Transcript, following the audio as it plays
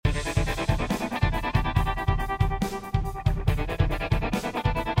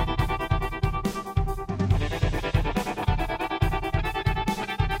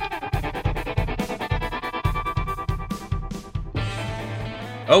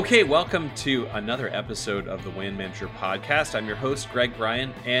Okay, welcome to another episode of the WAN Manager podcast. I'm your host, Greg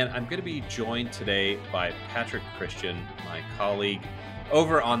Bryan, and I'm going to be joined today by Patrick Christian, my colleague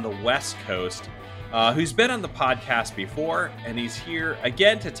over on the West Coast, who's been on the podcast before, and he's here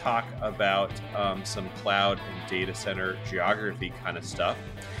again to talk about some cloud and data center geography kind of stuff.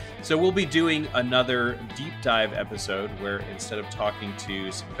 So we'll be doing another deep dive episode where instead of talking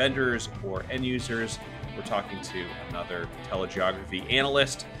to some vendors or end users, we're talking to another TeleGeography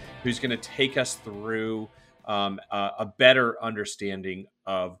analyst who's going to take us through a better understanding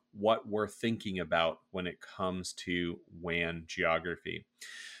of what we're thinking about when it comes to WAN geography.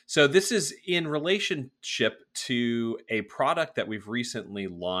 So this is in relationship to a product that we've recently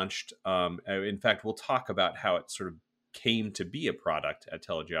launched. In fact, we'll talk about how it sort of came to be a product at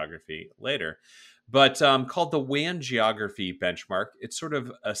TeleGeography later. But called the WAN Geography Benchmark. It's sort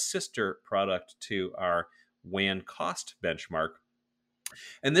of a sister product to our WAN cost benchmark.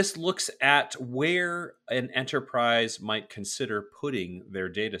 And this looks at where an enterprise might consider putting their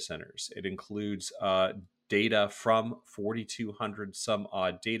data centers. It includes data from 4,200 some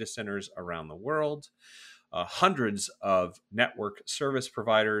odd data centers around the world, hundreds of network service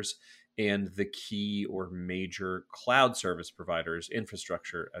providers, and the key or major cloud service providers,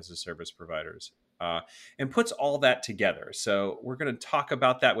 infrastructure as a service providers, and puts all that together. So we're going to talk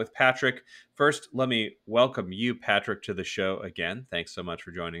about that with Patrick. First, let me welcome you, Patrick, to the show again. Thanks so much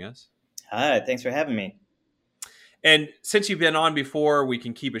for joining us. Hi, thanks for having me. And since you've been on before, we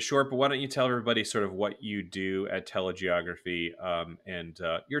can keep it short, but why don't you tell everybody sort of what you do at TeleGeography and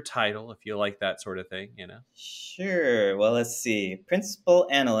your title, if you like that sort of thing, you know? Sure. Well, let's see. Principal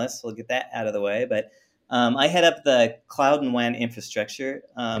analyst, we'll get that out of the way. But I head up the cloud and WAN infrastructure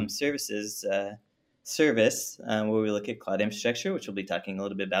services service, where we look at cloud infrastructure, which we'll be talking a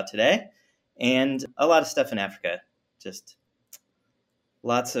little bit about today, and a lot of stuff in Africa. Just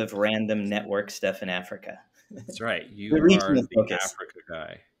lots of random network stuff in Africa. That's right. You are the Africa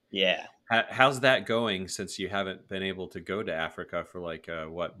guy. Yeah. How's that going since you haven't been able to go to Africa for like,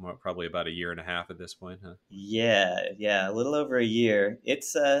 probably about a year and a half at this point, huh? Yeah, a little over a year.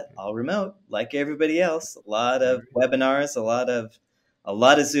 It's all remote, like everybody else. A lot of webinars, a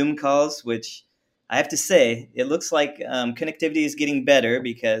lot of Zoom calls, which I have to say, it looks like connectivity is getting better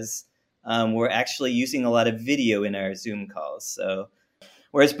because we're actually using a lot of video in our Zoom calls. So,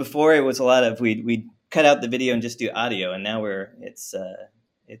 whereas before it was a lot of we'd cut out the video and just do audio, and now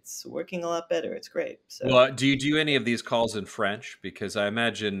it's working a lot better. It's great. So. Well, do you do any of these calls in French? Because I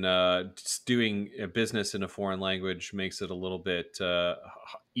imagine just doing a business in a foreign language makes it a little bit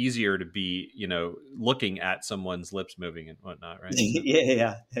easier to be, looking at someone's lips moving and whatnot, right?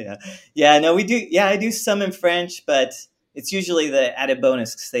 Yeah. No, we do. Yeah, I do some in French, but it's usually the added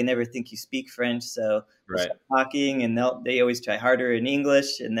bonus because they never think you speak French. So we'll start talking, and they always try harder in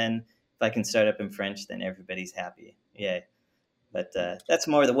English, and then if I can start up in French, then everybody's happy. Yeah. But that's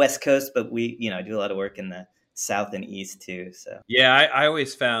more the West Coast, but we, do a lot of work in the South and East too. So yeah, I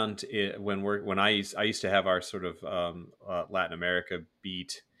always found when I used to have our sort of Latin America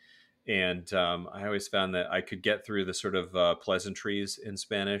beat, and I always found that I could get through the sort of pleasantries in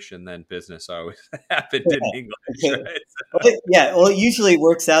Spanish, and then business always happened in English. Right? So. Well, it usually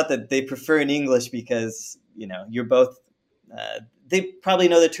works out that they prefer in English because you're both. They probably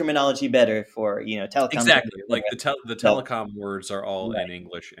know the terminology better for telecom. Exactly, like the telecom words are all in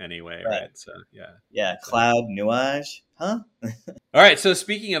English anyway, right? So yeah, cloud, nuage, huh? All right. So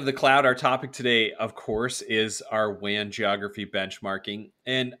speaking of the cloud, our topic today, of course, is our WAN geography benchmarking,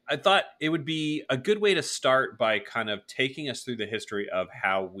 and I thought it would be a good way to start by kind of taking us through the history of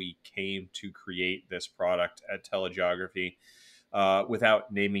how we came to create this product at TeleGeography.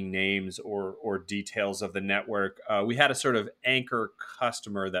 Without naming names or details of the network, we had a sort of anchor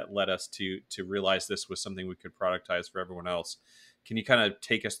customer that led us to realize this was something we could productize for everyone else. Can you kind of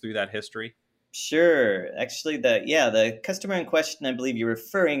take us through that history? Sure. Actually, the customer in question, I believe you're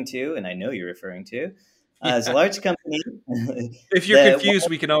referring to, and I know you're referring to, is a large company. If you're confused,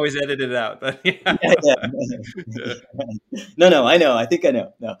 we can always edit it out. But No, I know. I think I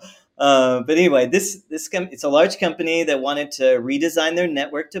know. No. But anyway, it's a large company that wanted to redesign their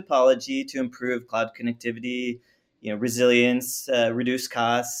network topology to improve cloud connectivity, resilience, reduce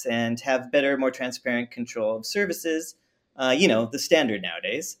costs, and have better, more transparent control of services. The standard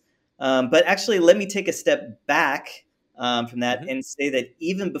nowadays. But actually, let me take a step back from that and say that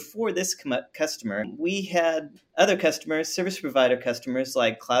even before this customer, we had other customers, service provider customers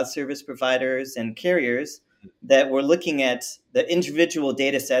like cloud service providers and carriers that were looking at the individual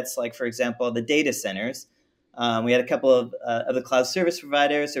data sets, like, for example, the data centers. We had a couple of the cloud service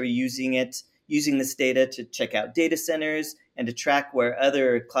providers that were using this data to check out data centers and to track where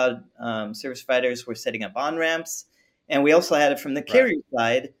other cloud service providers were setting up on-ramps. And we also had it from the Right. carrier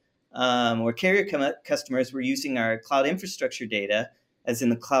side, where customers were using our cloud infrastructure data, as in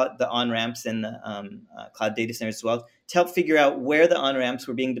the cloud, the on-ramps and the cloud data centers as well, to help figure out where the on-ramps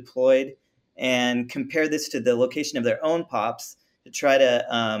were being deployed and compare this to the location of their own POPs to try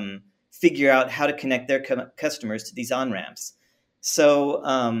to figure out how to connect their customers to these on-ramps. So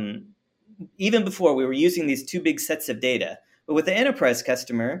even before, we were using these two big sets of data. But with the enterprise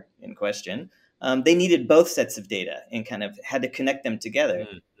customer in question, they needed both sets of data and kind of had to connect them together.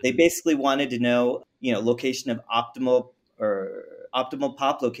 Mm-hmm. They basically wanted to know, location of optimal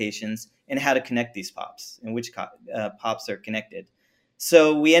POP locations and how to connect these POPs and which POPs are connected.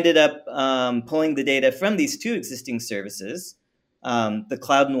 So we ended up pulling the data from these two existing services, the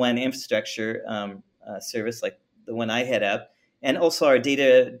cloud and WAN infrastructure service, like the one I head up, and also our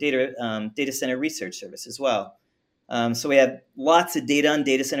data center research service as well. So we have lots of data on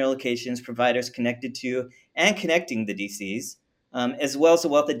data center locations, providers connected to and connecting the DCs, as well as a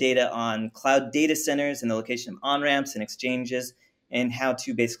wealth of data on cloud data centers and the location of on-ramps and exchanges and how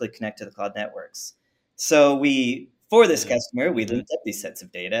to basically connect to the cloud networks. So for this customer, we linked up these sets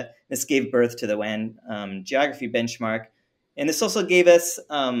of data. This gave birth to the WAN geography benchmark. And this also gave us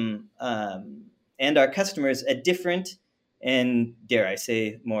and our customers a different and, dare I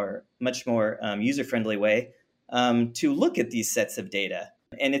say, much more user-friendly way to look at these sets of data.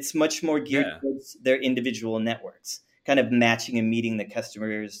 And it's much more geared towards their individual networks, kind of matching and meeting the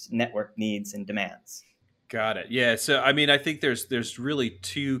customer's network needs and demands. Got it. Yeah. So, I mean, I think there's really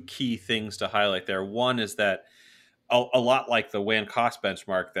two key things to highlight there. One is that a lot like the WAN cost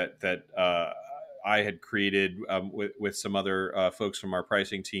benchmark that I had created with some other folks from our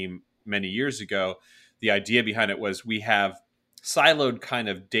pricing team many years ago. The idea behind it was we have siloed kind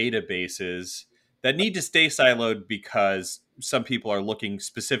of databases that need to stay siloed because some people are looking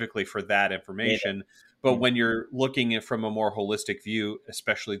specifically for that information. But when you're looking at from a more holistic view,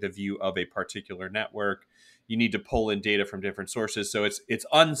 especially the view of a particular network, you need to pull in data from different sources. So it's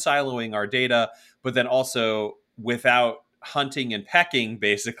unsiloing our data, but then also without hunting and pecking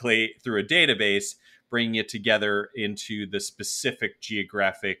basically through a database, bringing it together into the specific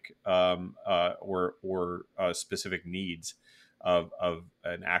geographic or specific needs of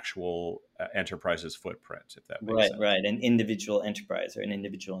an actual enterprise's footprint, if that makes sense. Right. An individual enterprise or an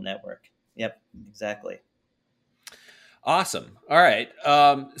individual network. Yep, exactly. Awesome. All right.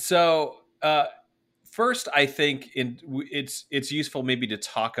 First, I think it's useful maybe to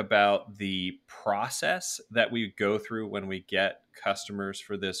talk about the process that we go through when we get customers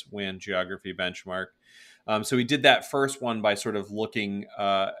for this WAN geography benchmark. So we did that first one by sort of looking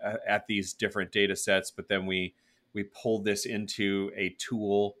at these different data sets, but then we pulled this into a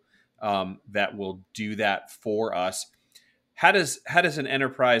tool that will do that for us. How does an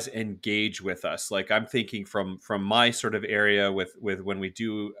enterprise engage with us? Like I'm thinking from my sort of area with when we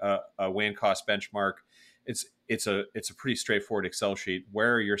do a WAN cost benchmark, it's a pretty straightforward Excel sheet.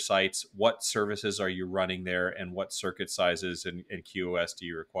 Where are your sites? What services are you running there? And what circuit sizes and QoS do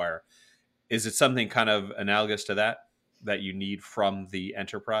you require? Is it something kind of analogous to that you need from the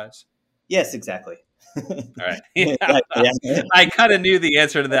enterprise? Yes, exactly. All right. Yeah. I kind of knew the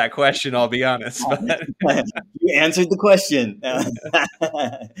answer to that question, I'll be honest. But you answered the question.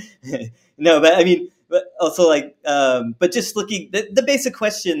 No, but I mean, but also but just looking, the basic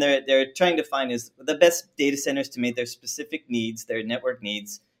question they're trying to find is the best data centers to meet their specific needs, their network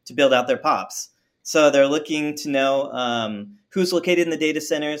needs, to build out their POPs. So they're looking to know who's located in the data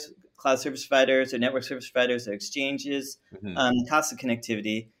centers, cloud service providers or network service providers or exchanges, cost of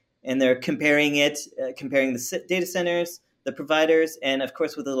connectivity. And they're comparing the data centers, the providers, and of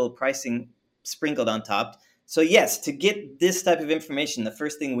course with a little pricing sprinkled on top. So yes, to get this type of information, the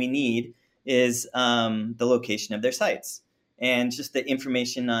first thing we need is the location of their sites and just the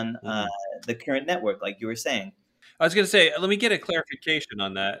information on the current network, like you were saying. I was going to say, let me get a clarification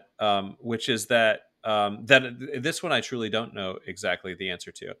on that, which is that this one I truly don't know exactly the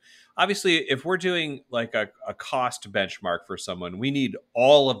answer to. Obviously, if we're doing like a cost benchmark for someone, we need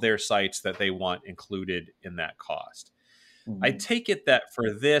all of their sites that they want included in that cost. Mm-hmm. I take it that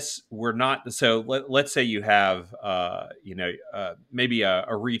for this, we're not. So let's say you have, maybe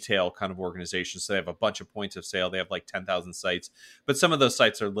a retail kind of organization. So they have a bunch of points of sale. They have like 10,000 sites, but some of those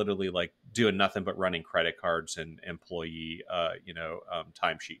sites are literally like doing nothing but running credit cards and employee,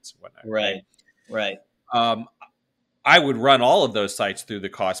 timesheets and whatnot. Right. I would run all of those sites through the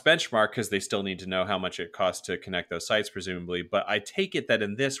cost benchmark because they still need to know how much it costs to connect those sites, presumably. But I take it that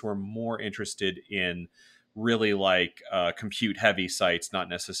in this, we're more interested in really like compute heavy sites, not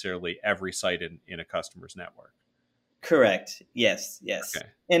necessarily every site in a customer's network. Correct. Yes, yes. Okay.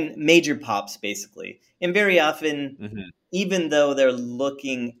 And major pops, basically. And very often, Hmm. even though they're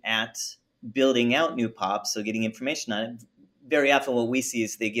looking at building out new pops, so getting information on it, very often what we see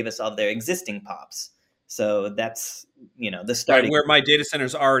is they give us all their existing pops. So that's, the Right, starting. where my data center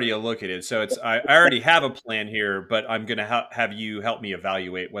is already located. So I already have a plan here, but I'm going to have you help me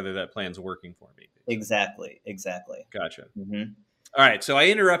evaluate whether that plan's working for me, basically. Exactly, exactly. Gotcha. Hmm. All right, so I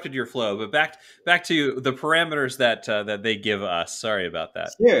interrupted your flow, but back to the parameters that they give us. Sorry about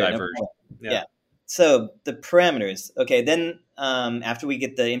that Sure, no diversion. problem. Yeah. Yeah. So the parameters. Okay, then after we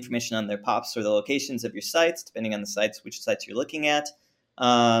get the information on their pops or the locations of your sites, depending on the sites, which sites you're looking at,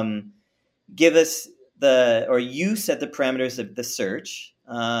 um, give us or you set the parameters of the search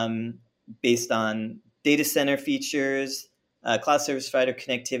based on data center features, cloud service provider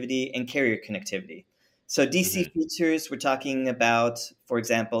connectivity, and carrier connectivity. So DC Hmm. features, we're talking about, for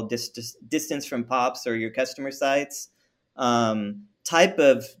example, distance from POPs or your customer sites, type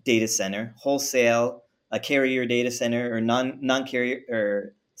of data center, wholesale, a carrier data center, or non-carrier,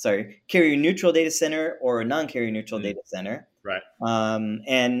 or sorry, carrier neutral data center or a non-carrier neutral Mm. data center, Right.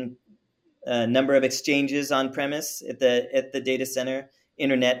 and number of exchanges on premise at the data center,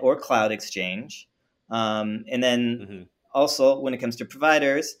 internet or cloud exchange, and then Hmm. also when it comes to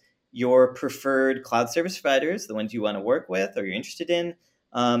providers, your preferred cloud service providers, the ones you want to work with or you're interested in,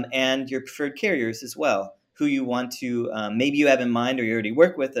 and your preferred carriers as well, who you want to maybe you have in mind or you already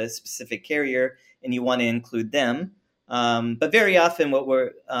work with a specific carrier and you want to include them. But very often,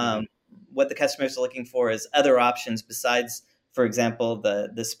 Hmm. what the customers are looking for is other options besides, for example,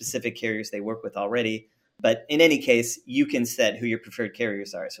 the specific carriers they work with already. But in any case, you can set who your preferred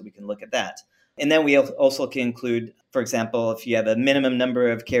carriers are, so we can look at that. And then we also can include, for example, if you have a minimum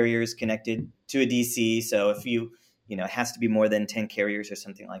number of carriers connected to a DC, so if it has to be more than 10 carriers or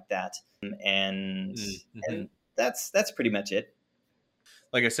something like that. And Hmm. and that's pretty much it.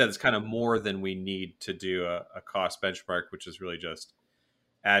 Like I said, it's kind of more than we need to do a cost benchmark, which is really just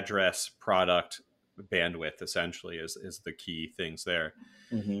address, product, bandwidth. Essentially, is the key things there.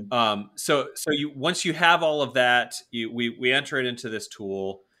 Hmm. So you once you have all of that, we enter it into this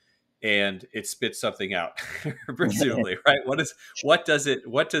tool, and it spits something out, presumably, right? What does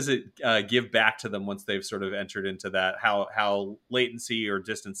it give back to them once they've sort of entered into that? How latency or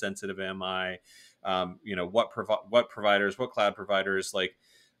distance sensitive am I? What providers, what cloud providers, like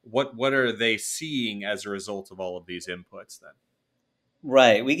what are they seeing as a result of all of these inputs? Then.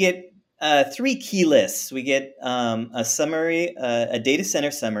 Right. We get three key lists. We get a summary, a data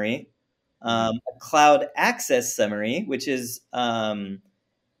center summary, Hmm. a cloud access summary, which is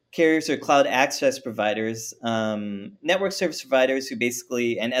carriers or cloud access providers, network service providers who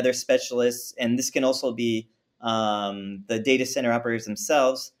basically, and other specialists, and this can also be the data center operators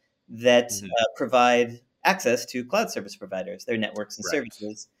themselves that Hmm. provide access to cloud service providers, their networks and Right.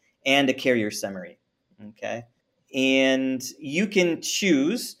 services, and a carrier summary. Okay. And you can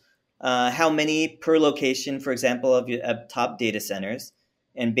choose how many per location, for example, of top data centers.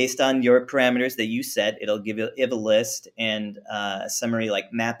 And based on your parameters that you set, it'll give you a list and a summary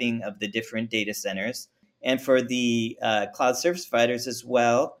like mapping of the different data centers. And for the cloud service providers as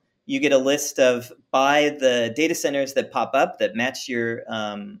well, you get a list of by the data centers that pop up that match your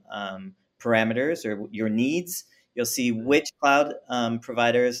parameters or your needs. You'll see Hmm. which cloud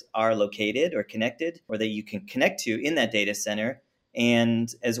providers are located or connected or that you can connect to in that data center,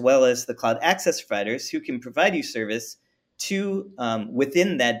 and as well as the cloud access providers who can provide you service to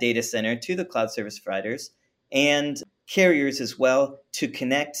within that data center to the cloud service providers, and carriers as well to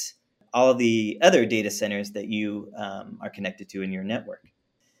connect all the other data centers that you are connected to in your network.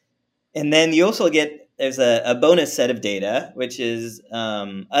 And then you also get there's a bonus set of data, which is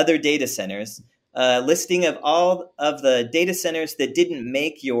other data centers, listing of all of the data centers that didn't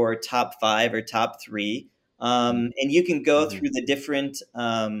make your top five or top three. And you can go Hmm. through the different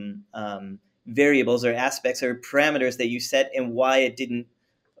variables or aspects or parameters that you set and why it didn't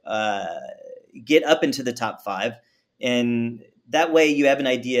uh, get up into the top five. And that way you have an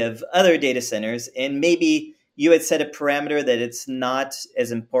idea of other data centers. And maybe you had set a parameter that it's not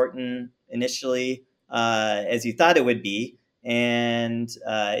as important initially as you thought it would be. And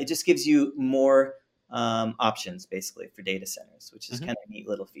it just gives you more options basically for data centers, which is Hmm. kind of a neat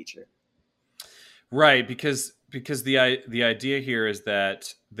little feature. Right, because the idea here is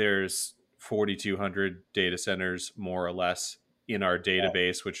that there's 4,200 data centers more or less in our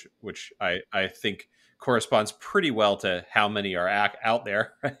database, which I think corresponds pretty well to how many are out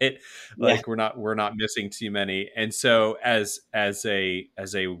there, right? Yeah. Like we're not missing too many, and so as a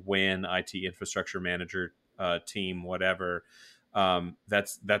WAN IT infrastructure manager team, whatever,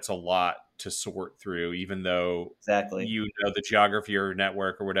 that's a lot to sort through, even though Exactly. you know the geography or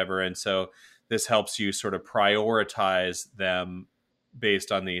network or whatever. And so this helps you sort of prioritize them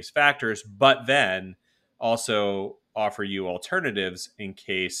based on these factors, but then also offer you alternatives in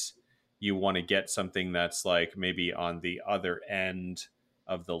case you want to get something that's like maybe on the other end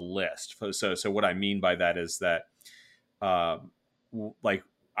of the list. So what I mean by that is that um, like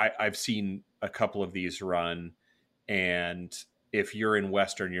I've seen a couple of these run, and if you're in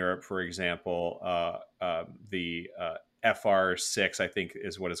Western Europe, for example, the FR6, I think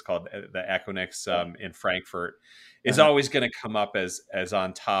is what it's called, the Equinix in Frankfurt, is Uh-huh. always going to come up as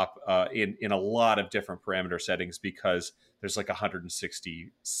on top in a lot of different parameter settings because there's like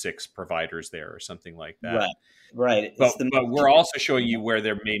 166 providers there or something like that. Right. Right. But It's the we're also showing you where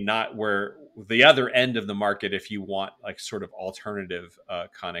there may not, where the other end of the market, if you want like sort of alternative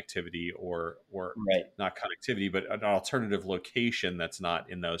connectivity or right. not connectivity, but an alternative location that's not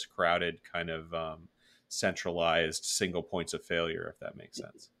in those crowded kind of centralized single points of failure, if that makes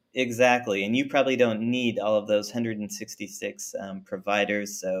sense. Exactly. And you probably don't need all of those 166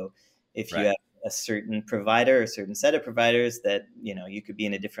 providers. So if you Right. have a certain provider, a certain set of providers, that you could be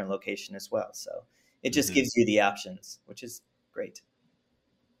in a different location as well. So it just Hmm. gives you the options, which is great.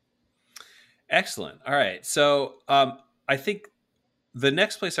 Excellent. All right. So I think the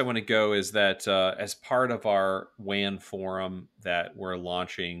next place I want to go is that as part of our WAN forum that we're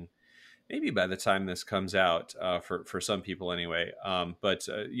launching maybe by the time this comes out for some people anyway. But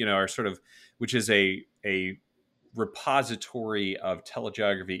our sort of, which is a repository of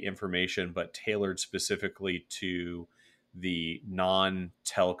telegeography information, but tailored specifically to the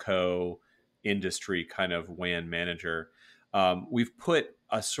non-telco industry kind of WAN manager. We've put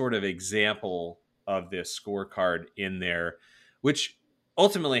a sort of example of this scorecard in there, which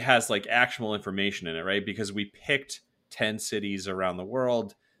ultimately has like actionable information in it, right? Because we picked 10 cities around the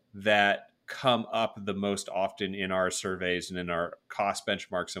world that come up the most often in our surveys and in our cost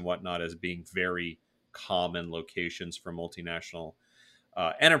benchmarks and whatnot as being very common locations for multinational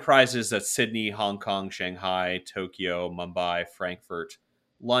enterprises. That's Sydney, Hong Kong, Shanghai, Tokyo, Mumbai, Frankfurt,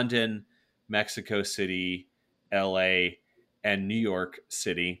 London, Mexico City, LA, and New York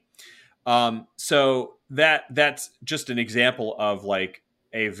City. So that's just an example of like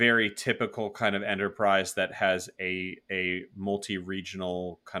a very typical kind of enterprise that has a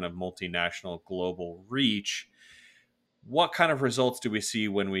multi-regional kind of multinational global reach. What kind of results do we see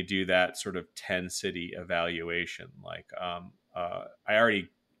when we do that sort of 10 city evaluation? Like I already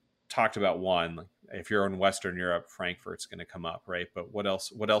talked about one. Like if you're in Western Europe, Frankfurt's going to come up, right? But what else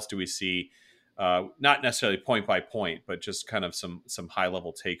do we see? Not necessarily point by point, but just kind of some high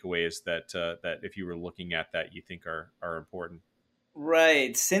level takeaways that if you were looking at that, you think are important.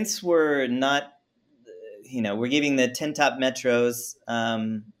 Right. Since we're not, we're giving the 10 top metros,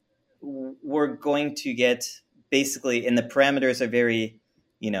 we're going to get basically, and the parameters are very,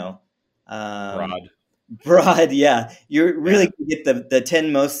 you know, um, Broad. broad. Yeah. You're really Yeah. going to get the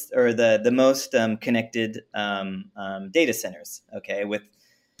 10 most or the most connected data centers. Okay. With,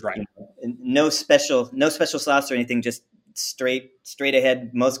 Right. no special sauce or anything, just straight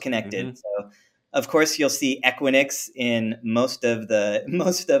ahead, most connected. Hmm. So, of course, you'll see Equinix in most of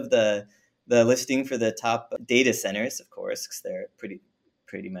the the listing for the top data centers, of course, because they're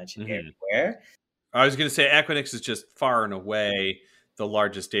pretty much Hmm. everywhere. I was going to say Equinix is just far and away the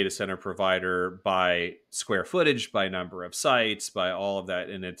largest data center provider by square footage, by number of sites, by all of that,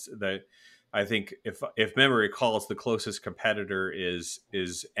 and it's the. I think if memory recalls, the closest competitor is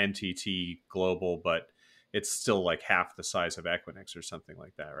NTT Global, but it's still like half the size of Equinix or something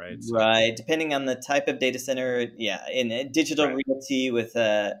like that, right? So Right, depending on the type of data center, yeah. In digital right, realty with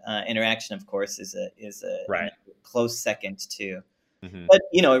interaction, of course, is right, another close second too. hmm, But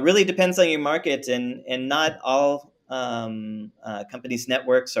it really depends on your market, and not all companies'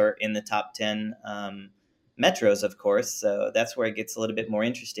 networks are in the top 10 metros, of course. So that's where it gets a little bit more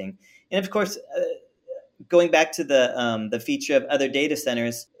interesting. And of course, going back to the feature of other data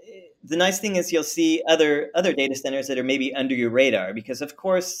centers, the nice thing is you'll see other data centers that are maybe under your radar, because of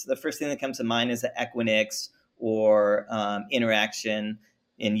course the first thing that comes to mind is the Equinix or Interaction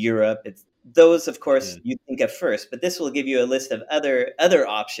in Europe. It's those, of course, hmm, you think of first, but this will give you a list of other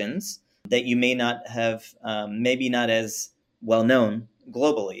options that you may not have, maybe not as well known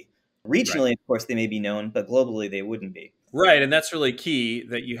globally. right. Regionally, of course, they may be known, but globally they wouldn't be. Right, and that's really key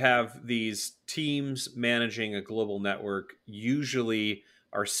that you have these teams managing a global network usually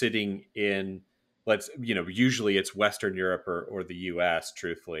are sitting in usually it's Western Europe or the US,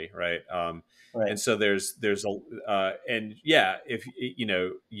 truthfully, right? And Right. so there's a and yeah, if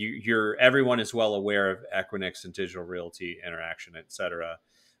you're everyone is well aware of Equinix and Digital Realty interaction, et cetera,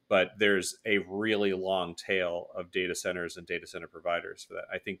 but there's a really long tail of data centers and data center providers for that.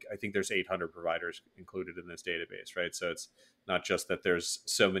 I think there's 800 providers included in this database, right? So it's not just that there's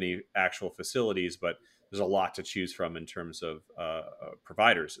so many actual facilities, but there's a lot to choose from in terms of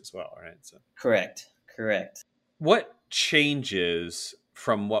providers as well, right? So Correct. Correct. what changes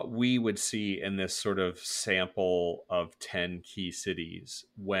from what we would see in this sort of sample of 10 key cities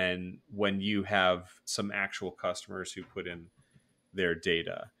when you have some actual customers who put in their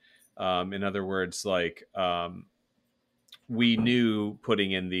data? In other words, like we knew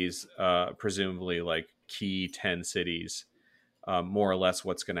putting in these presumably like key 10 cities more or less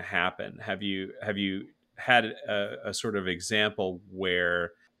what's going to happen. Have you had a sort of example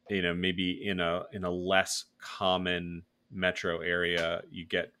where maybe in a less common metro area you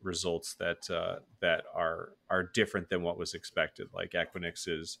get results that are different than what was expected? Like Equinix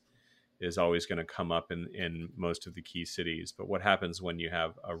is always going to come up in most of the key cities, but what happens when you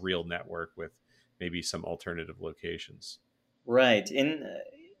have a real network with maybe some alternative locations? Right. And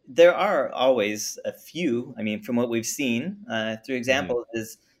there are always a few, I mean, from what we've seen through Hmm. examples,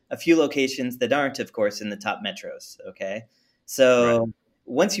 is a few locations that aren't, of course, in the top metros. Okay. Right. So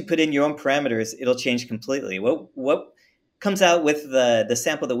once you put in your own parameters, it'll change completely. What comes out with the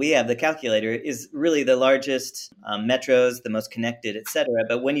sample that we have, the calculator, is really the largest metros, the most connected, et cetera.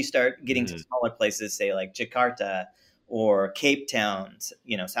 But when you start getting to Hmm. smaller places, say like Jakarta or Cape Town,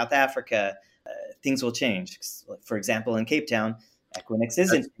 South Africa, things will change. For example, in Cape Town, Equinix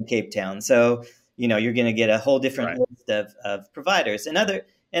That's isn't in Cape Town, so you're going to get a whole different right. list of providers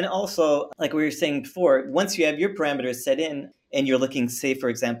and also, like we were saying before, once you have your parameters set in and you're looking, say, for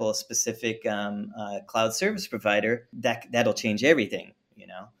example, a specific cloud service provider, that'll change everything.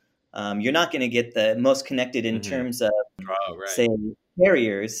 You're not going to get the most connected in Hmm. terms of, Oh, right. say,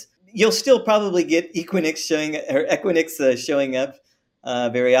 carriers. You'll still probably get Equinix showing up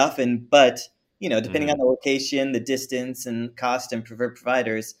very often, but depending on Hmm. the location, the distance, and cost and preferred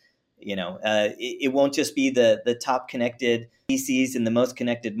providers, it won't just be the top connected PCs in the most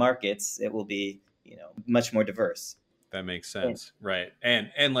connected markets. It will be much more diverse. That makes And- sense, right?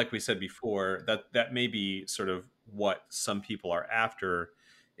 And like we said before, that may be sort of what some people are after,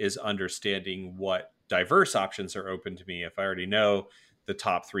 is understanding what diverse options are open to me. If I already know the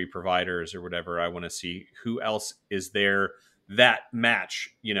top three providers or whatever, I want to see who else is there that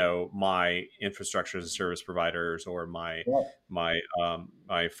match, my infrastructure as a service providers or my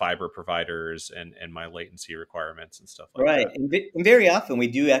fiber providers and my latency requirements and stuff like Right. that. And very often we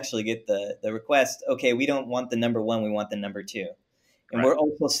do actually get the request, okay, we don't want the number one, we want the number two. And Right. we're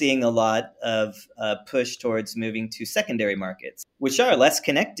also seeing a lot of push towards moving to secondary markets, which are less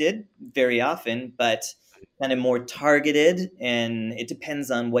connected very often, but kind of more targeted. And it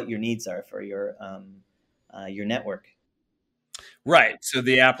depends on what your needs are for your network. Right. So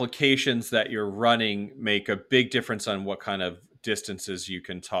the applications that you're running make a big difference on what kind of distances you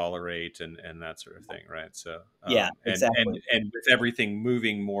can tolerate and that sort of thing, right? So Yeah, exactly. and with everything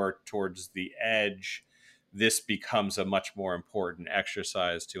moving more towards the edge, this becomes a much more important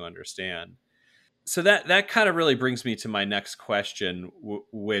exercise to understand. So that kind of really brings me to my next question,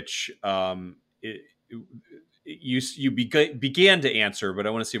 which began to answer, but I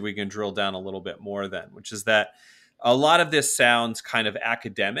want to see if we can drill down a little bit more. Then, which is that a lot of this sounds kind of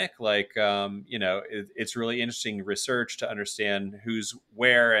academic, like it's really interesting research to understand who's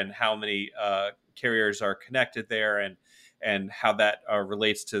where and how many carriers are connected there, and how that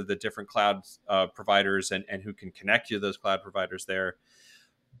relates to the different cloud providers and who can connect you to those cloud providers there.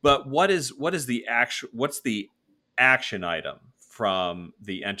 But what's the action item from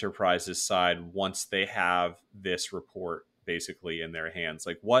the enterprise's side once they have this report basically in their hands?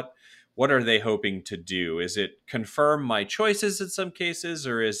 Like what are they hoping to do? Is it confirm my choices in some cases,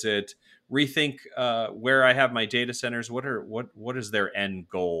 or is it rethink where I have my data centers? What is their end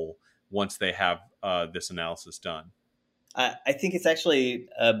goal once they have this analysis done? I think it's actually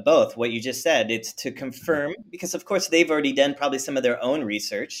both what you just said. It's to Mhm. confirm, because of course they've already done probably some of their own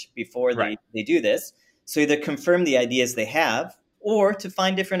research before Right. they do this. So either confirm the ideas they have or to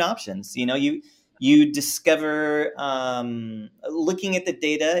find different options. You discover looking at the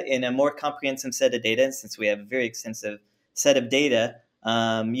data in a more comprehensive set of data, since we have a very extensive set of data,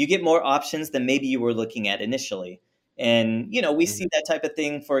 you get more options than maybe you were looking at initially. And, we see Mhm. that type of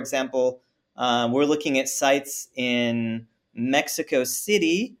thing, for example. We're looking at sites in Mexico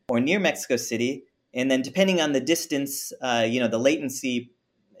City or near Mexico City, and then depending on the distance, the latency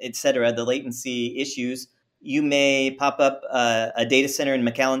et cetera, the latency issues, you may pop up a data center in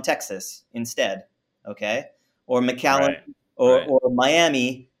McAllen, Texas instead, okay? Or McAllen Right. Right. or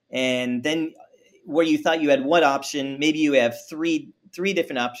Miami, and then where you thought you had one option, maybe you have three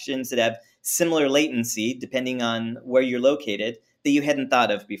different options that have similar latency depending on where you're located that you hadn't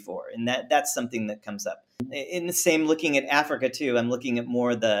thought of before, and that's something that comes up. In the same, looking at Africa too, I'm looking at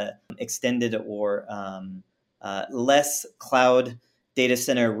more the extended or less cloud data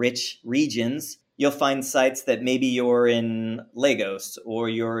center rich regions. You'll find sites that maybe you're in Lagos or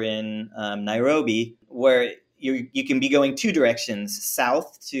you're in Nairobi, where you can be going two directions: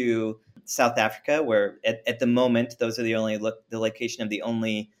 south to South Africa, where at the moment those are the location of the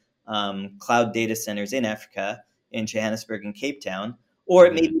only cloud data centers in Africa, in Johannesburg and Cape Town, or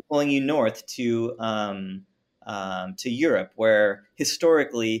it may Mm-hmm. be pulling you north to Europe, where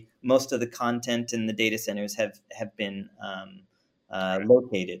historically most of the content in the data centers have been Right.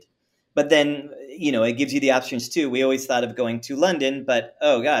 located. But then, it gives you the options too. We always thought of going to London, but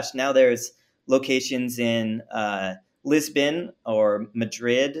oh gosh, now there's locations in Lisbon or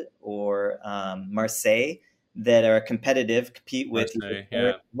Madrid or Marseille that are compete with Marseille,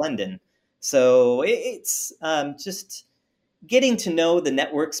 Paris, yeah. London. So it's just getting to know the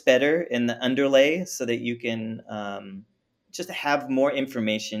networks better in the underlay so that you can just have more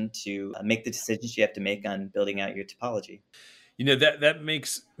information to make the decisions you have to make on building out your topology. That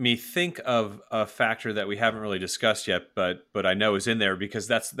makes me think of a factor that we haven't really discussed yet, but I know is in there because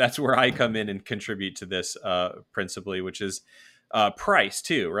that's where I come in and contribute to this principally, which is price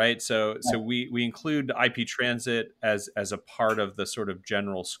too, right? So we include IP transit as a part of the sort of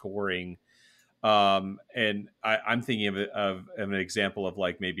general scoring. And I'm thinking of an example of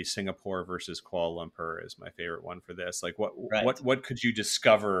like maybe Singapore versus Kuala Lumpur is my favorite one for this. Like Right. what could you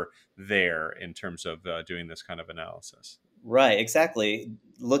discover there in terms of doing this kind of analysis? Right, exactly.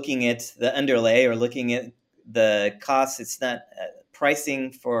 Looking at the underlay or looking at the costs, it's not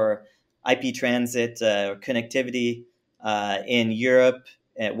pricing for IP transit or connectivity in Europe,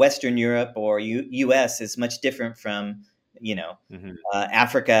 Western Europe or US is much different from, you know, Hmm.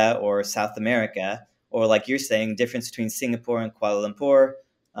 Africa or South America, or like you're saying, difference between Singapore and Kuala Lumpur.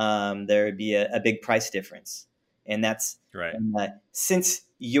 There would be a big price difference, and Right. since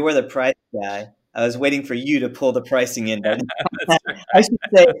you're the price guy, I was waiting for you to pull the pricing in, but That's I should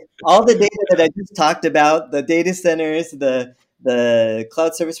say all the data that I just talked about, the data centers, the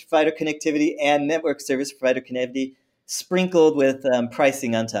cloud service provider connectivity, and network service provider connectivity, sprinkled with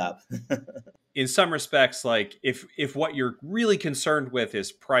pricing on top. in some respects, like if what you're really concerned with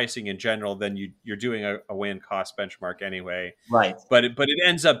is pricing in general, then you're doing a WAN cost benchmark anyway. Right. But it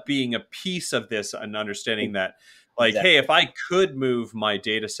ends up being a piece of this and understanding that, like, hey, Exactly. if I could move my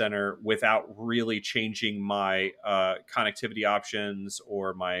data center without really changing my connectivity options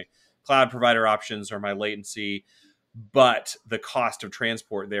or my cloud provider options or my latency, but the cost of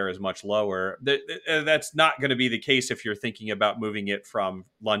transport there is much lower. That's not going to be the case if you're thinking about moving it from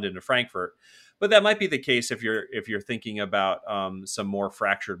London to Frankfurt, but that might be the case if you're thinking about some more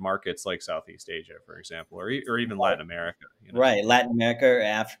fractured markets like Southeast Asia, for example, or even Latin America. Right, Latin America or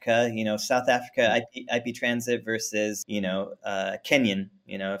Africa, South Africa IP transit versus, Kenyan,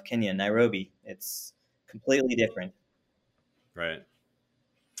 of Kenya, Nairobi. It's completely different. Right.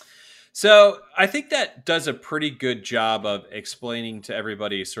 So I think that does a pretty good job of explaining to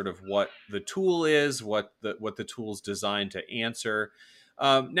everybody sort of what the tool is, what the tool's designed to answer.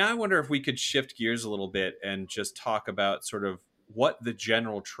 Now I wonder if we could shift gears a little bit and just talk about sort of what the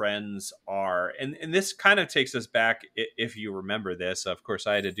general trends are. And this kind of takes us back, if you remember this. Of course,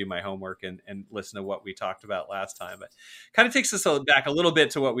 I had to do my homework and listen to what we talked about last time, but kind of takes us back a little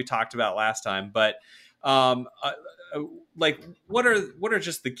bit to what we talked about last time. But um, uh, like what are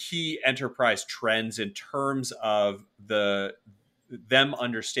just the key enterprise trends in terms of them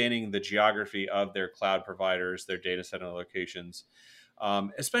understanding the geography of their cloud providers, their data center locations,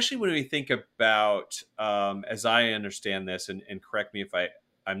 especially when we think about, as I understand this, and correct me if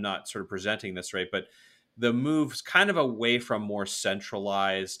I'm not sort of presenting this right, but the moves kind of away from more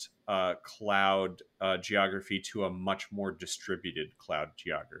centralized cloud geography to a much more distributed cloud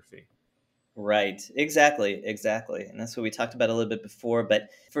geography. Right. Exactly. And that's what we talked about a little bit before. But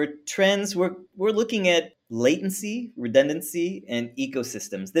for trends, we're looking at latency, redundancy, and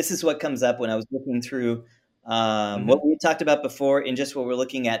ecosystems. This is what comes up when I was looking through Hmm. what we talked about before and just what we're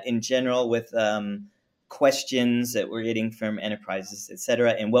looking at in general with questions that we're getting from enterprises, et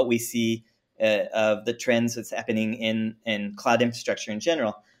cetera, and what we see of the trends that's happening in cloud infrastructure in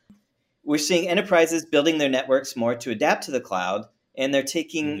general. We're seeing enterprises building their networks more to adapt to the cloud, and they're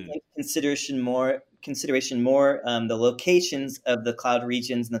taking Hmm. into consideration more consideration more the locations of the cloud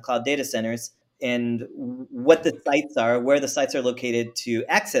regions and the cloud data centers, and what the sites are, where the sites are located to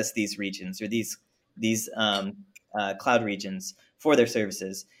access these regions or these cloud regions for their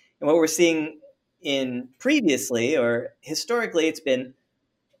services. And what we're seeing in previously or historically, it's been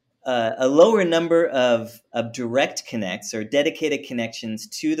a lower number of direct connects or dedicated connections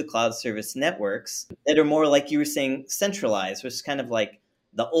to the cloud service networks that are more, like you were saying, centralized, which is kind of like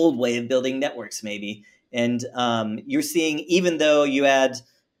the old way of building networks, maybe. And you're seeing, even though you had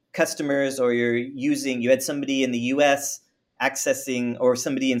customers or you had somebody in the US accessing, or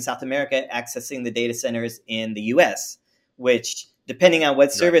somebody in South America accessing the data centers in the US, which, depending on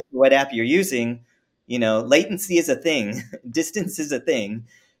what service or what app you're using, latency is a thing, distance is a thing.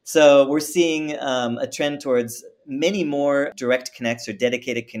 So we're seeing a trend towards many more direct connects or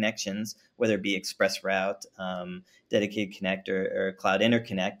dedicated connections, whether it be Express Route, dedicated connect, or Cloud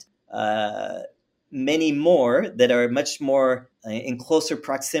Interconnect. Many more that are much more in closer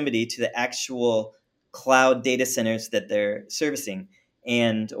proximity to the actual cloud data centers that they're servicing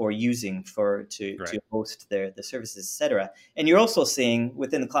and or using to host the services, et cetera. And you're also seeing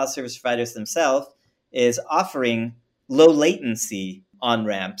within the cloud service providers themselves is offering low latency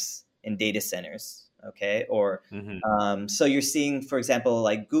on-ramps in data centers, okay? Or so you're seeing, for example,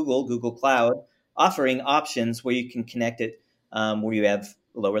 like Google Cloud, offering options where you can connect it where you have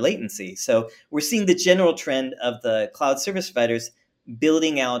lower latency. So we're seeing the general trend of the cloud service providers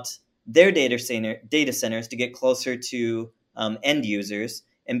building out their data centers to get closer to end users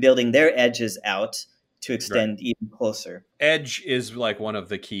and building their edges out to extend even closer. Edge is like one of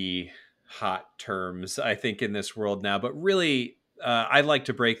the key hot terms, I think, in this world now, but really I like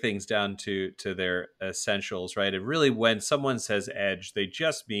to break things down to their essentials, right? And really, when someone says edge, they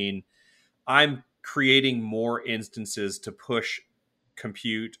just mean I'm creating more instances to push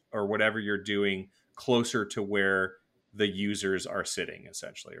compute or whatever you're doing closer to where the users are sitting,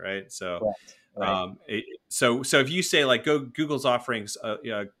 essentially, right? So right. So if you say like Google's offerings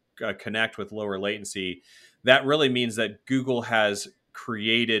connect with lower latency, that really means that Google has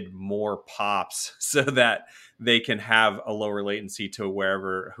created more POPs so that they can have a lower latency to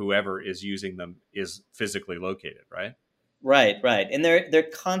whoever is using them is physically located, right? Right. And they're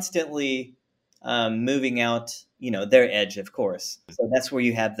constantly moving out, their edge, of course. So that's where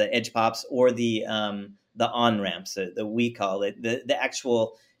you have the edge POPs or the on-ramps, that we call it, the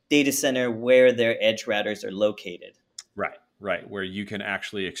actual data center where their edge routers are located. Right, where you can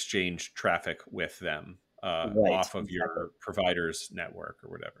actually exchange traffic with them off of your provider's network or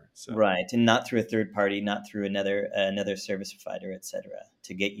whatever. So. Right, and not through a third party, not through another service provider, et cetera,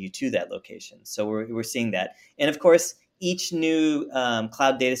 to get you to that location. So we're seeing that. And of course, each new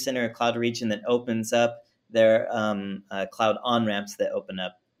cloud data center or cloud region that opens up, their cloud on-ramps that open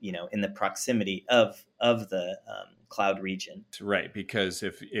up, in the proximity of the cloud region. Right, because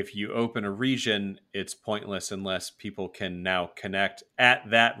if you open a region, it's pointless unless people can now connect at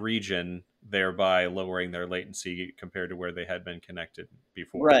that region, thereby lowering their latency compared to where they had been connected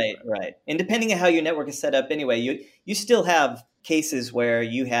before. Right. And depending on how your network is set up anyway, you still have cases where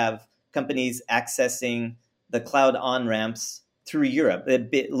you have companies accessing the cloud on-ramps through Europe,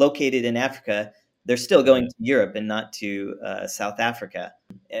 located in Africa. They're still going to Europe and not to South Africa.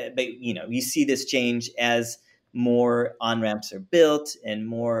 But, you see this change as more on-ramps are built and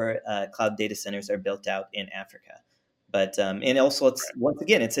more cloud data centers are built out in Africa. But and also, once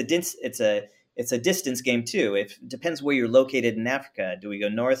again, it's a distance game too. It depends where you're located in Africa. Do we go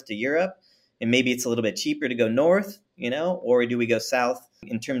north to Europe, and maybe it's a little bit cheaper to go north, or do we go south?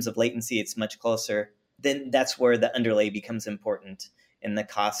 In terms of latency, it's much closer. Then that's where the underlay becomes important, and the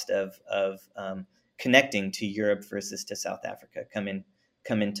cost of connecting to Europe versus to South Africa come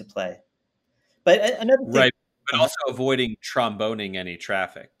into play. But another thing, right, but also avoiding tromboning any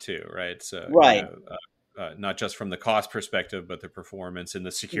traffic too, right? So not just from the cost perspective, but the performance and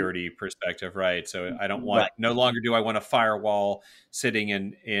the security perspective, right? So I don't want, no longer do I want a firewall sitting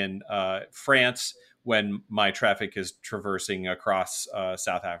in France when my traffic is traversing across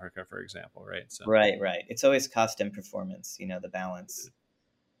South Africa, for example, right? So. Right. It's always cost and performance, the balance.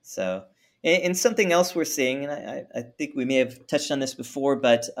 So, and something else we're seeing, and I think we may have touched on this before,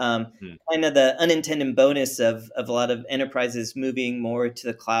 but kind of the unintended bonus of a lot of enterprises moving more to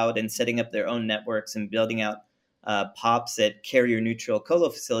the cloud and setting up their own networks and building out POPs at carrier-neutral colo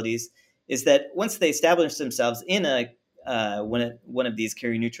facilities is that once they establish themselves in one of these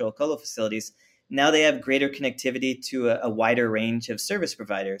carrier-neutral colo facilities, now they have greater connectivity to a wider range of service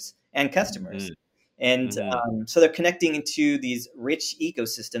providers and customers. And so they're connecting into these rich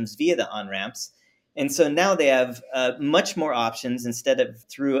ecosystems via the on-ramps. And so now they have much more options instead of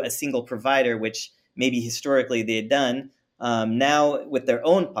through a single provider, which maybe historically they had done. Now with their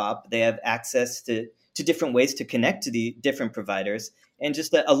own POP, they have access to different ways to connect to the different providers, and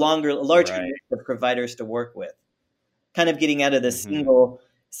just a larger Right. list of providers to work with. Kind of getting out of the Hmm.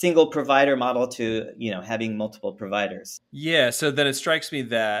 single provider model to having multiple providers. Yeah. So then it strikes me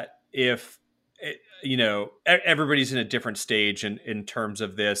that if everybody's in a different stage in terms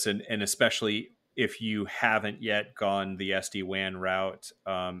of this, and especially if you haven't yet gone the SD-WAN route,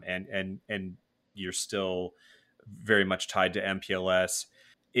 and you're still very much tied to MPLS.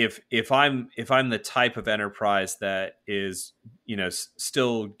 If I'm the type of enterprise that is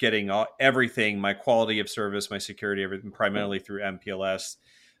still getting everything, my quality of service, my security, everything primarily through MPLS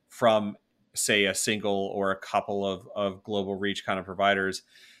from, say, a single or a couple of global reach kind of providers,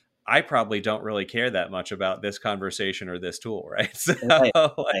 I probably don't really care that much about this conversation or this tool, right? So, Right,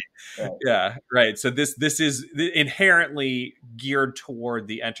 like, right, right. yeah, right. So this is inherently geared toward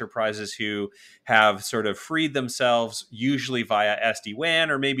the enterprises who have sort of freed themselves, usually via SD-WAN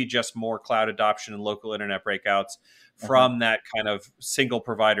or maybe just more cloud adoption and local internet breakouts, Uh-huh. from that kind of single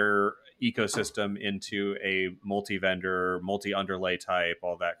provider ecosystem into a multi-vendor, multi-underlay type,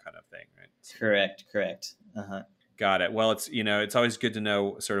 all that kind of thing, right? So, Correct. Uh-huh. got it. Well, it's always good to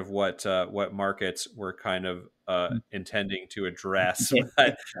know sort of what markets we're kind of intending to address.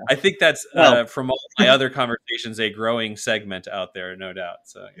 But I think that's, Well, from all my other conversations, a growing segment out there, no doubt.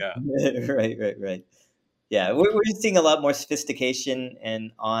 So yeah. right. Yeah, we're seeing a lot more sophistication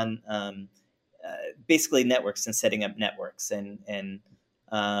and on basically networks and setting up networks and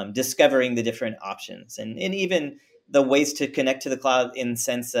discovering the different options and even the ways to connect to the cloud in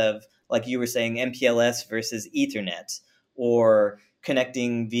sense of, like you were saying, MPLS versus Ethernet, or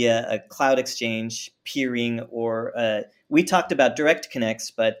connecting via a cloud exchange, peering, or we talked about direct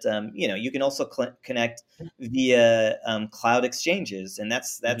connects, but you can also connect via cloud exchanges, and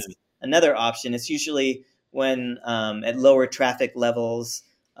that's Mhm. another option. It's usually when at lower traffic levels,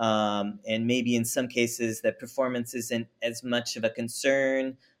 and maybe in some cases that performance isn't as much of a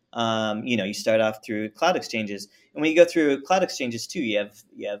concern. You start off through cloud exchanges, and when you go through cloud exchanges too, you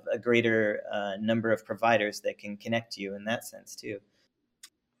have a greater number of providers that can connect to you in that sense too.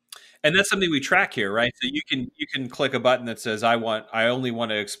 And that's something we track here, right? So you can click a button that says I only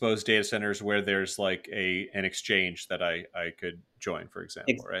want to expose data centers where there's like an exchange that I could join, for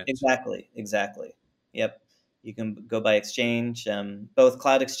example, right? Exactly. Yep. You can go by exchange, both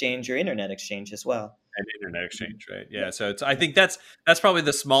cloud exchange or internet exchange as well. And internet exchange, right? Yeah. Yeah. So I think that's probably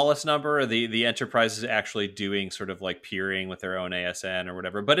the smallest number of the enterprises actually doing sort of like peering with their own ASN or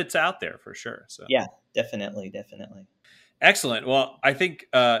whatever, but it's out there for sure. So Yeah, definitely. excellent. Well, I think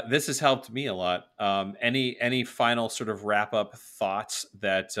this has helped me a lot. Any final sort of wrap up thoughts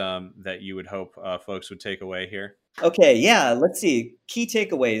that you would hope folks would take away here? Okay, yeah, let's see. Key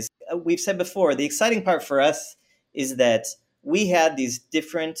takeaways. We've said before, the exciting part for us is that we had these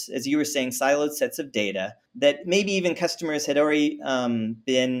different, as you were saying, siloed sets of data that maybe even customers had already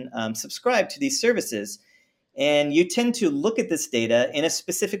been subscribed to these services. And you tend to look at this data in a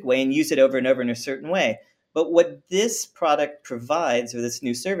specific way and use it over and over in a certain way. But what this product provides, or this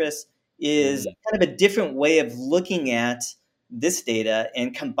new service, is Mm, kind of a different way of looking at this data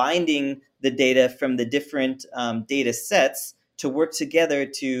and combining the data from the different data sets to work together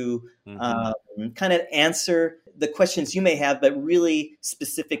to hmm. um, kind of answer the questions you may have, but really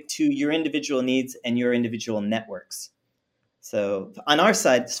specific to your individual needs and your individual networks. So on our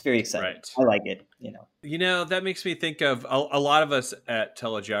side, it's very exciting. Right. I like it. That makes me think of a lot of us at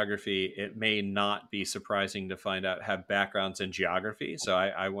TeleGeography. It may not be surprising to find out have backgrounds in geography. So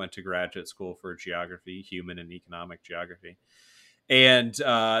I went to graduate school for geography, human and economic geography. And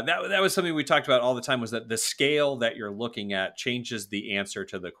that was something we talked about all the time, was that the scale that you're looking at changes the answer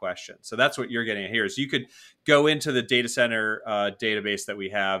to the question. So that's what you're getting at here, is you could go into the data center database that we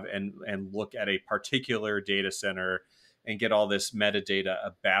have and look at a particular data center and get all this metadata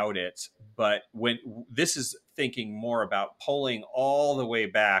about it. But when this is thinking more about pulling all the way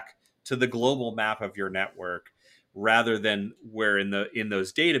back to the global map of your network, rather than where in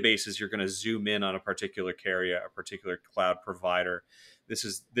those databases you're going to zoom in on a particular carrier, a particular cloud provider. This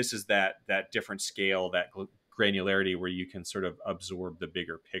is that different scale, that granularity, where you can sort of absorb the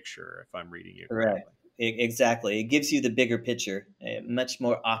bigger picture, if I'm reading you Correct. correctly. Exactly. It gives you the bigger picture, much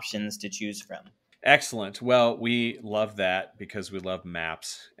more options to choose from. Excellent. Well, we love that because we love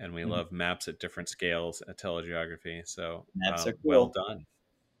maps, and we Mhm. love maps at different scales at telegeography. So Maps are well cool. done.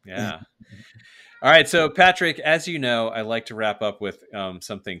 Yeah. All right, so Patrick, as you know, I like to wrap up with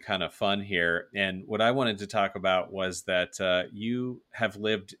something kind of fun here. And what I wanted to talk about was that you have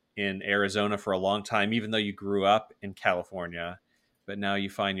lived in Arizona for a long time, even though you grew up in California. but now you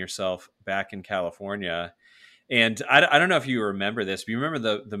find yourself back in California. And I don't know if you remember this, but you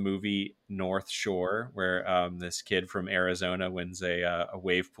remember the movie North Shore, where this kid from Arizona wins a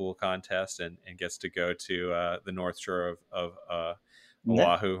wave pool contest and gets to go to the North Shore of No,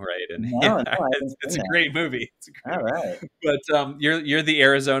 Oahu, right? And no, yeah, no, I haven't it's seen a that. great movie. It's a great All right. movie. But you're the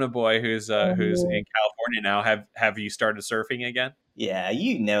Arizona boy who's in Um, California now. Have you started surfing again? yeah,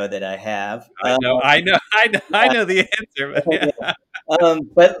 you know that I have. I know the answer, but Yeah. yeah.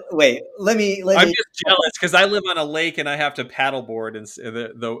 But wait, let I'm me. just jealous because I live on a lake and I have to paddleboard, and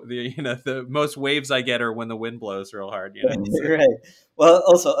the most waves I get are when the wind blows real hard. So. Right. Well,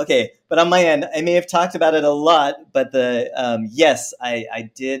 also, okay, but on my end, I may have talked about it a lot, but yes, I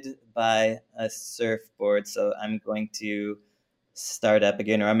did buy a surfboard, so I'm going to start up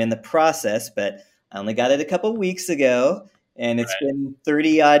again, or I'm in the process, but I only got it a couple weeks ago, and it's Right. been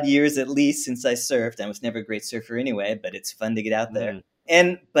 30 odd years at least since I surfed. I was never a great surfer anyway, but it's fun to get out there.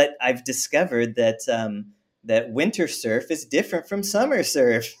 Mhm. But I've discovered that winter surf is different from summer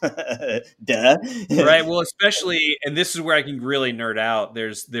surf. Duh. Right. Well, especially, and this is where I can really nerd out.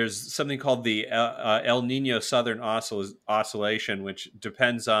 There's something called the El Nino Southern Oscillation, which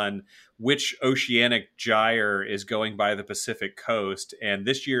depends on which oceanic gyre is going by the Pacific coast, and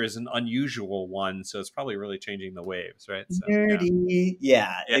this year is an unusual one, so it's probably really changing the waves, right? So yeah, Nerdy.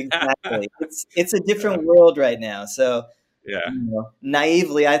 Yeah, yeah, exactly. It's a different world right now. So yeah,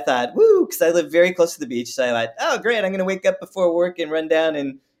 naively, I thought, woo, because I live very close to the beach. So I thought, oh, great, I'm going to wake up before work and run down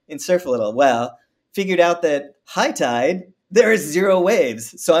and surf a little. Well, figured out that high tide, there are zero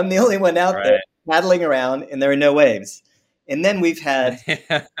waves. So I'm the only one out there right. paddling around and there are no waves. And then we've had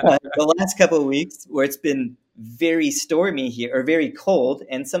the last couple of weeks where it's been very stormy here, or very cold,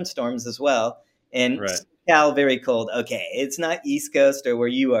 and some storms as well. And Right, Cal, very cold. Okay, it's not East Coast or where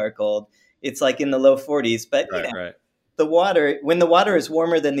you are cold. It's like in the low 40s, but right. the water, when the water is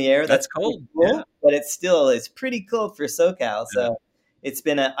warmer than the air, That's that's pretty cold. cool, Yeah, but it's pretty cold for SoCal. yeah. So it's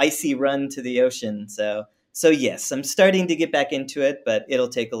been an icy run to the ocean. So yes, I'm starting to get back into it, but it'll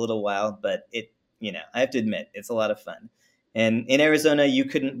take a little while. But I have to admit, it's a lot of fun. And in Arizona, you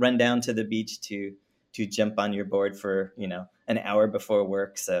couldn't run down to the beach to jump on your board for an hour before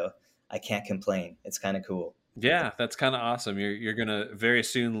work. So I can't complain. It's kind of cool. Yeah, that's kind of awesome. You're gonna very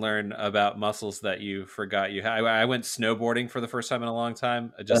soon learn about muscles that you forgot you had. I went snowboarding for the first time in a long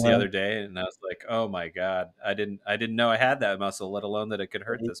time just the Uh-huh. other day, and I was like, "Oh my God, I didn't know I had that muscle, let alone that it could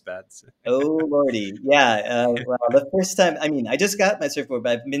hurt this bad." Oh lordy, yeah. Well, the first time, I mean, I just got my surfboard,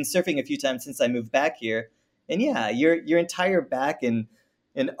 but I've been surfing a few times since I moved back here, and yeah, your entire back and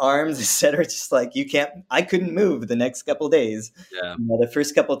arms, etc. Just like you can't. I couldn't move the next couple days. Yeah, The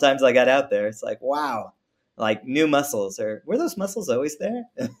first couple times I got out there, it's like wow, like new muscles. Or were those muscles always there?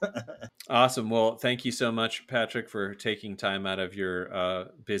 awesome. Well, thank you so much, Patrick, for taking time out of your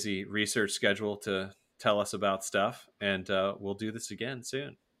busy research schedule to tell us about stuff, and we'll do this again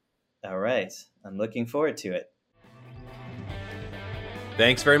soon. All right, I'm looking forward to it.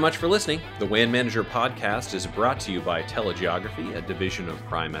 Thanks very much for listening. The WAN Manager podcast is brought to you by TeleGeography, a division of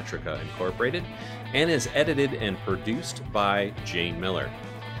Primetrica Incorporated, and is edited and produced by Jane Miller.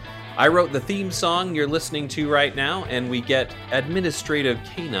 I wrote the theme song you're listening to right now, and we get administrative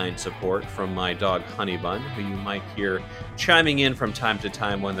canine support from my dog Honeybun, who you might hear chiming in from time to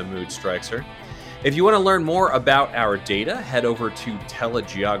time when the mood strikes her. If you want to learn more about our data, head over to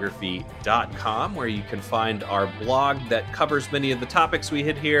telegeography.com, where you can find our blog that covers many of the topics we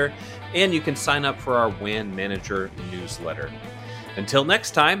hit here, and you can sign up for our WAN Manager newsletter. Until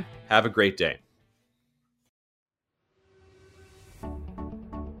next time, have a great day.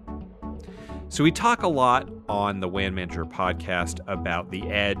 So we talk a lot on the WAN Manager podcast about the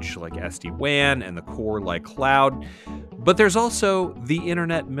edge like SD-WAN and the core like cloud, but there's also the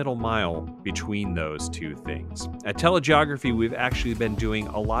internet middle mile between those two things. At TeleGeography, we've actually been doing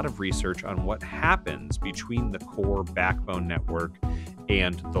a lot of research on what happens between the core backbone network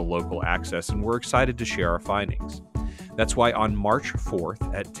and the local access, and we're excited to share our findings. That's why on March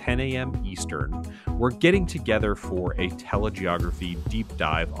 4th at 10 a.m. Eastern, we're getting together for a TeleGeography deep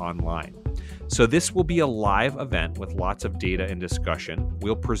dive online. So this will be a live event with lots of data and discussion.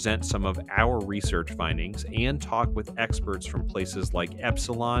 We'll present some of our research findings and talk with experts from places like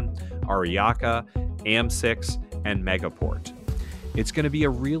Epsilon, Ariaka, AM6, and Megaport. It's going to be a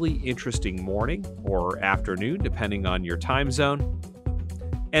really interesting morning or afternoon, depending on your time zone.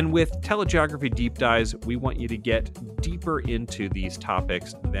 And with TeleGeography Deep Dives, we want you to get deeper into these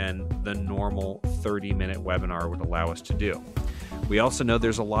topics than the normal 30-minute webinar would allow us to do. We also know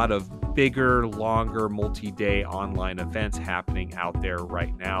there's a lot of bigger, longer, multi-day online events happening out there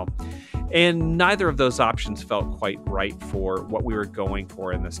right now. And neither of those options felt quite right for what we were going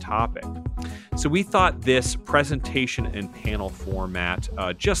for in this topic. So we thought this presentation and panel format,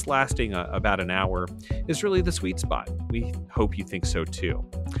 just lasting about an hour, is really the sweet spot. We hope you think so too.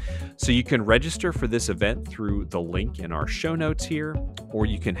 So you can register for this event through the link in our show notes here, or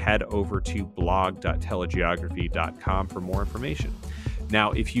you can head over to blog.telegeography.com for more information.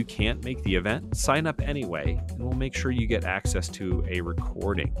 Now, if you can't make the event, sign up anyway, and we'll make sure you get access to a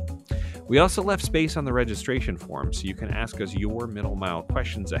recording. We also left space on the registration form, so you can ask us your middle mile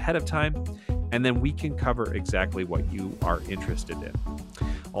questions ahead of time, and then we can cover exactly what you are interested in.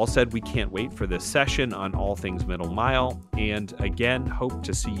 All said, we can't wait for this session on all things middle mile, and again, hope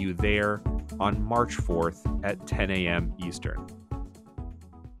to see you there on March 4th at 10 a.m. Eastern.